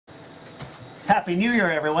Happy New Year,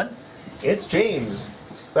 everyone. It's James.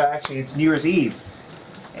 But actually, it's New Year's Eve.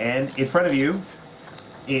 And in front of you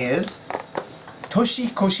is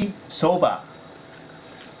Toshikoshi Soba.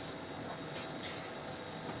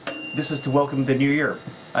 This is to welcome the new year.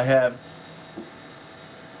 I have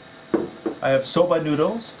soba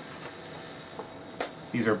noodles.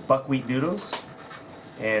 These are buckwheat noodles.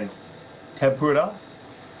 And tempura.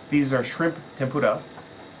 These are shrimp tempura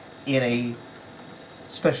in a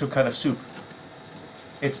special kind of soup.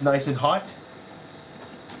 It's nice and hot.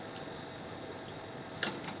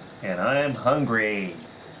 And I'm hungry.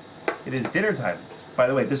 It is dinner time. By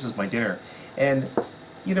the way, this is my dinner. And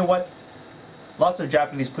you know what? Lots of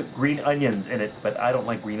Japanese put green onions in it, but I don't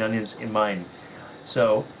like green onions in mine.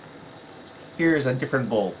 So here's a different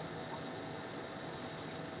bowl.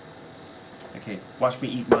 Okay, watch me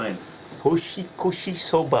eat mine. Toshikoshi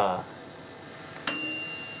soba.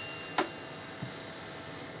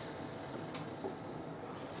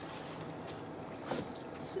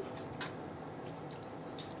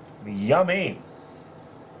 Yummy!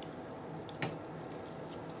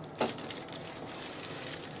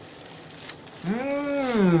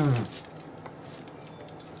 Mmm!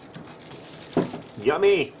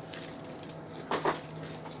 Yummy!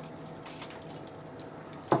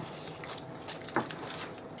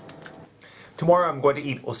 Tomorrow I'm going to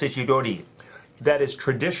eat osechidori. That is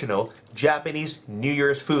traditional Japanese New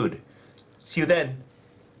Year's food. See you then.